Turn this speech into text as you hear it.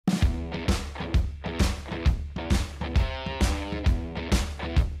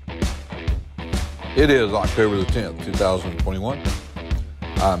It is October the 10th, 2021.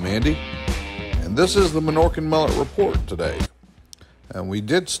 I'm Andy, and this is the Minorcan Mullet Report today. And we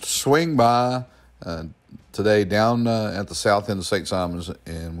did swing by today down at the south end of St. Simons,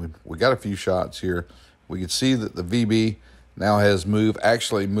 and we got a few shots here. We could see that the VB now has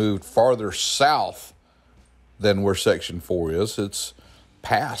actually moved farther south than where Section 4 is. It's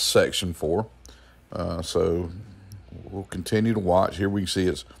past Section 4, so we'll continue to watch. Here we can see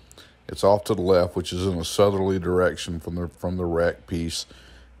it's off to the left, which is in a southerly direction from the wreck piece,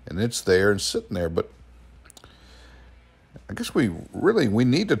 and it's there and sitting there. But I guess we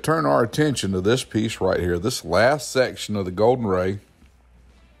need to turn our attention to this piece right here, this last section of the Golden Ray,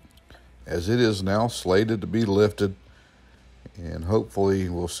 as it is now slated to be lifted, and hopefully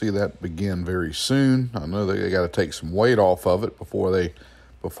we'll see that begin very soon. I know they got to take some weight off of it before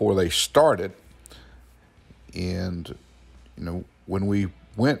they start it, and when we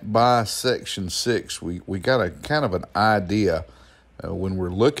went by Section 6, we got a kind of an idea. When we're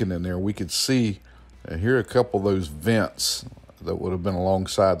looking in there, we could see here a couple of those vents that would have been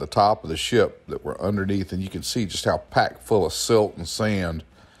alongside the top of the ship that were underneath, and you can see just how packed full of silt and sand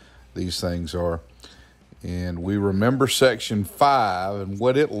these things are. And we remember Section 5 and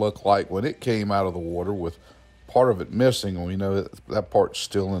what it looked like when it came out of the water with part of it missing, and we know that part's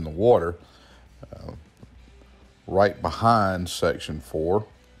still in the water. Right behind Section 4.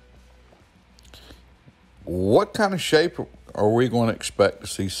 What kind of shape are we going to expect to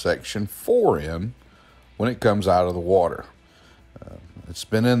see Section 4 in when it comes out of the water? It's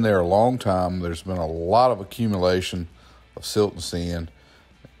been in there a long time. There's been a lot of accumulation of silt and sand.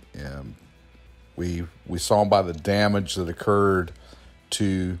 And we saw by the damage that occurred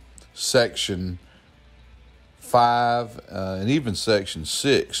to Section 5 and even Section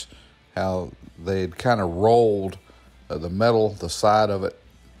 6, how they had kind of rolled the metal, the side of it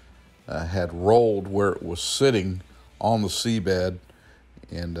had rolled where it was sitting on the seabed,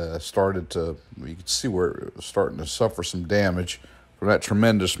 and you could see where it was starting to suffer some damage from that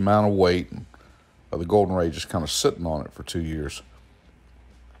tremendous amount of weight of the Golden Ray just kind of sitting on it for 2 years.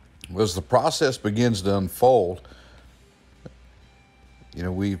 As the process begins to unfold,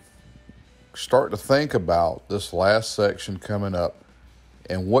 we start to think about this last section coming up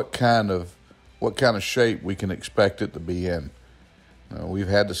and what kind of shape we can expect it to be in. We've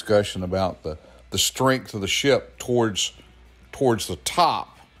had discussion about the strength of the ship towards the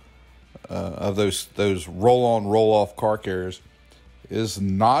top of those roll-on, roll-off car carriers is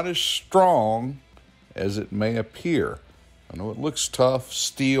not as strong as it may appear. I know it looks tough,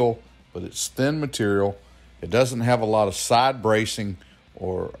 steel, but it's thin material. It doesn't have a lot of side bracing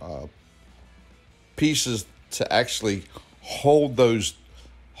or pieces to actually hold those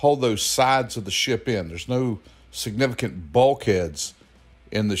sides of the ship in. There's no significant bulkheads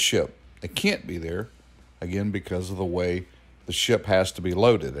in the ship. It can't be there, again, because of the way the ship has to be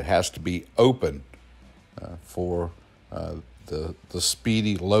loaded. It has to be open for the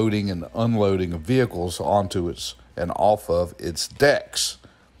speedy loading and unloading of vehicles onto its and off of its decks.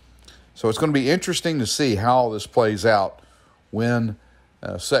 So it's going to be interesting to see how this plays out when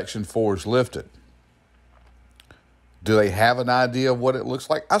Section 4 is lifted. Do they have an idea of what it looks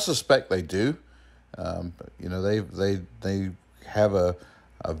like? I suspect they do. They have a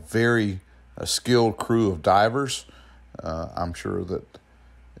very skilled crew of divers. I'm sure that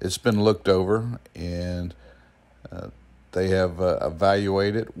it's been looked over, and they have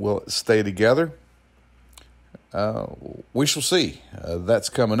evaluated. Will it stay together? We shall see. That's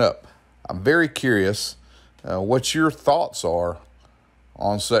coming up. I'm very curious what your thoughts are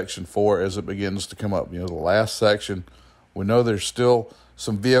on Section 4 as it begins to come up. The last section, we know there's still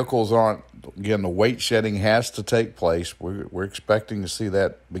some vehicles aren't. Again, the weight shedding has to take place. We're expecting to see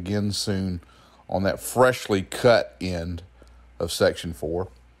that begin soon on that freshly cut end of Section 4.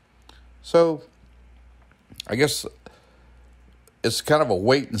 So I guess it's kind of a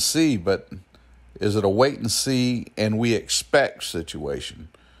wait and see, but is it a wait and see and we expect situation?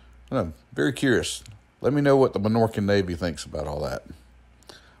 I'm very curious. Let me know what the Minorcan Navy thinks about all that.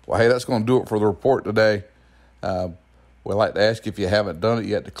 Well, hey, that's going to do it for the report today. We'd like to ask you, if you haven't done it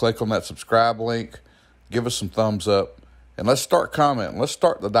yet, to click on that subscribe link, give us some thumbs up, and let's start commenting. Let's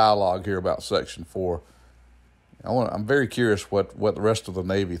start the dialogue here about Section 4. I'm very curious what the rest of the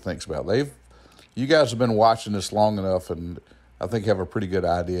Navy thinks about it. You guys have been watching this long enough, and I think have a pretty good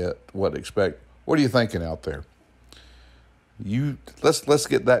idea what to expect. What are you thinking out there? Let's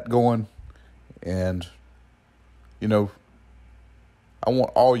get that going, and I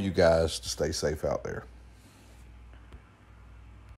want all you guys to stay safe out there.